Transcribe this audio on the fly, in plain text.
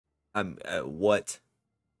I'm what?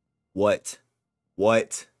 What?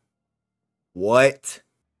 What? What?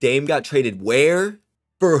 Dame got traded where?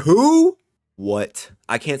 For who? What?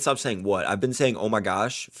 I can't stop saying what. I've been saying oh my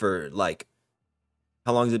gosh for like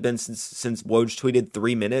how long has it been since Woj tweeted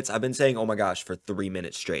 3 minutes? I've been saying oh my gosh for 3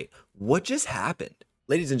 minutes straight. What just happened?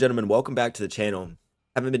 Ladies and gentlemen, welcome back to the channel.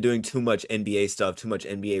 Haven't been doing too much NBA stuff, too much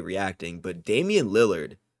NBA reacting, but Damian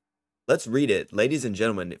Lillard, let's read it. Ladies and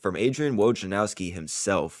gentlemen, from Adrian Wojnarowski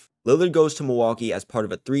himself. Lillard goes to Milwaukee as part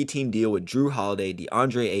of a three-team deal with Drew Holiday,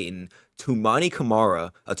 DeAndre Ayton, Toumani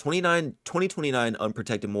Camara, a 2029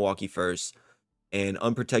 unprotected Milwaukee first, and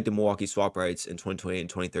unprotected Milwaukee swap rights in 2028 and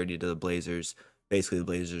 2030 to the Blazers. Basically, the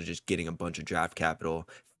Blazers are just getting a bunch of draft capital.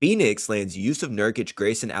 Phoenix lands Yusuf Nurkic,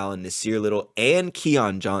 Grayson Allen, Nasir Little, and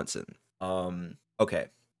Keon Johnson. Okay.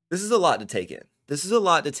 This is a lot to take in. This is a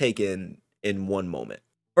lot to take in one moment.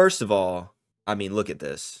 First of all, I mean, look at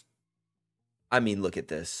this. Look at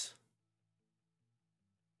this.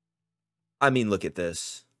 Look at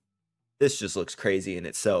this. This just looks crazy in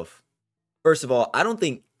itself. First of all, I don't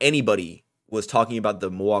think anybody was talking about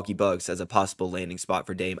the Milwaukee Bucks as a possible landing spot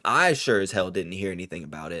for Dame. I sure as hell didn't hear anything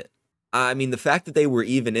about it. I mean, the fact that they were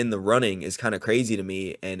even in the running is kind of crazy to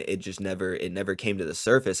me, and it just never came to the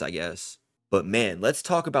surface, I guess. But man, let's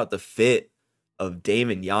talk about the fit of Dame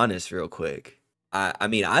and Giannis real quick. I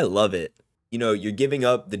mean, I love it. You know, you're giving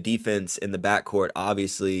up the defense in the backcourt,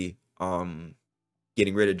 obviously,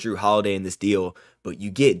 getting rid of Drew Holiday in this deal, but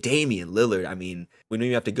you get Damian Lillard. I mean, we don't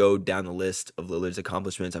even have to go down the list of Lillard's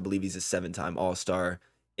accomplishments. I believe he's a 7-time All-Star,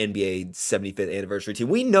 NBA 75th anniversary team.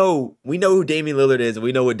 We know who Damian Lillard is, and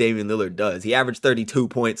we know what Damian Lillard does. He averaged 32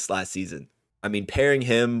 points last season. I mean, pairing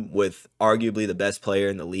him with arguably the best player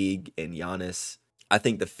in the league in Giannis, I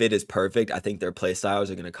think the fit is perfect. I think their play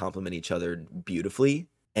styles are going to complement each other beautifully.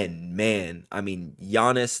 And man, I mean,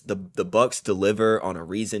 Giannis, the Bucks deliver on a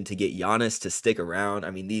reason to get Giannis to stick around.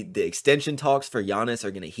 I mean, the extension talks for Giannis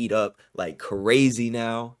are going to heat up like crazy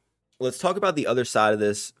now. Let's talk about the other side of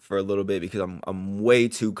this for a little bit, because I'm way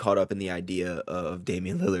too caught up in the idea of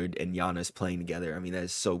Damian Lillard and Giannis playing together. I mean, that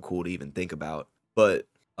is so cool to even think about. But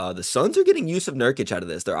the Suns are getting Yusuf Nurkic out of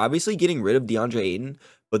this. They're obviously getting rid of DeAndre Ayton,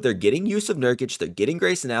 but they're getting Yusuf Nurkic. They're getting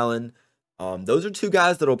Grayson Allen. Those are two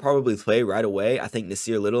guys that'll probably play right away. I think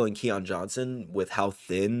Nasir Little and Keon Johnson, with how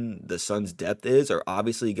thin the Suns' depth is, are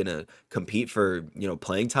obviously going to compete for,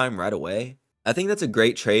 playing time right away. I think that's a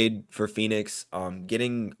great trade for Phoenix.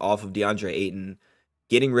 Getting off of DeAndre Ayton,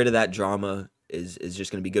 getting rid of that drama is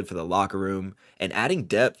just going to be good for the locker room. And adding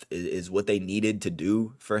depth is what they needed to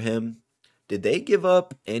do for him. Did they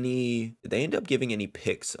end up giving any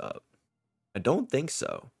picks up? I don't think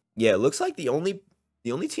so. Yeah, it looks like the only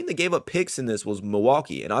team that gave up picks in this was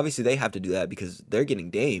Milwaukee, and obviously they have to do that because they're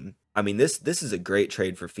getting Dame. I mean, this is a great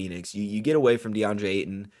trade for Phoenix. You get away from DeAndre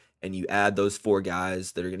Ayton, and you add those 4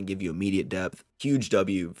 guys that are going to give you immediate depth. Huge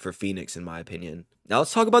W for Phoenix, in my opinion. Now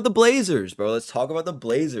let's talk about the Blazers, bro. Let's talk about the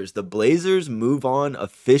Blazers. The Blazers move on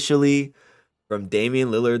officially from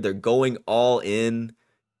Damian Lillard. They're going all in,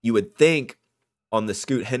 you would think, on the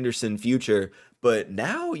Scoot Henderson future. But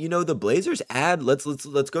now, the Blazers add, let's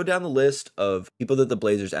go down the list of people that the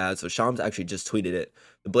Blazers add. So Shams actually just tweeted it.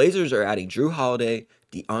 The Blazers are adding Drew Holiday,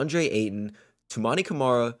 DeAndre Ayton, Toumani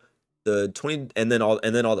Camara, and then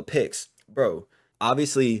all the picks. Bro,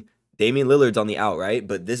 obviously Damian Lillard's on the out, right?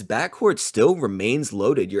 But this backcourt still remains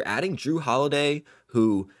loaded. You're adding Drew Holiday,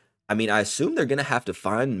 who, I mean, I assume they're gonna have to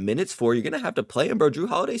find minutes for. You're gonna have to play him, bro. Drew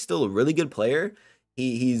Holiday's still a really good player.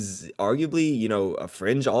 He's arguably, a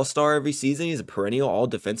fringe all-star every season. He's a perennial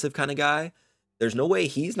all-defensive kind of guy. There's no way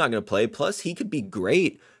he's not going to play. Plus, he could be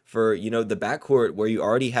great for, the backcourt where you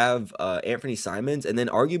already have Anthony Simons, and then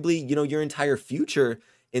arguably, your entire future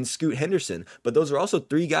in Scoot Henderson. But those are also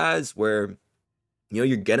 3 guys where,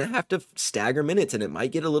 you're going to have to stagger minutes, and it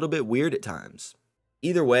might get a little bit weird at times.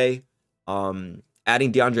 Either way, adding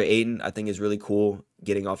DeAndre Ayton, I think, is really cool.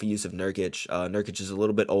 Getting off of Yusuf Nurkic. Nurkic is a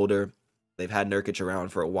little bit older. They've had Nurkic around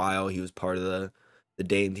for a while. He was part of the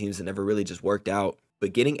Dame teams that never really just worked out.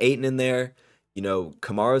 But getting Ayton in there,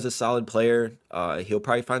 Kamara's a solid player. He'll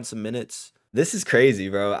probably find some minutes. This is crazy,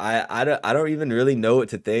 bro. I don't even really know what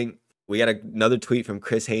to think. We got another tweet from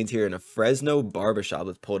Chris Haynes here in a Fresno barbershop.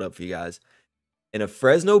 Let's pull it up for you guys. In a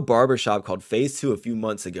Fresno barbershop called Phase 2 a few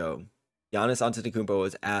months ago, Giannis Antetokounmpo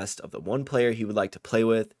was asked of the one player he would like to play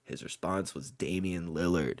with. His response was Damian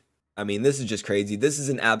Lillard. I mean, this is just crazy. This is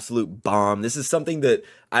an absolute bomb. This is something that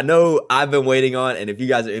I know I've been waiting on. And if you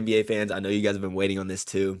guys are NBA fans, I know you guys have been waiting on this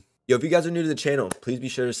too. Yo, if you guys are new to the channel, please be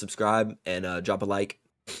sure to subscribe and drop a like.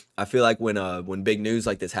 I feel like when big news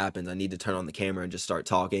like this happens, I need to turn on the camera and just start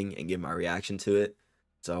talking and give my reaction to it.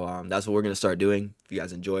 So that's what we're going to start doing. If you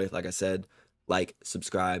guys enjoy, like I said, like,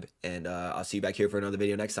 subscribe, and I'll see you back here for another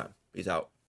video next time. Peace out.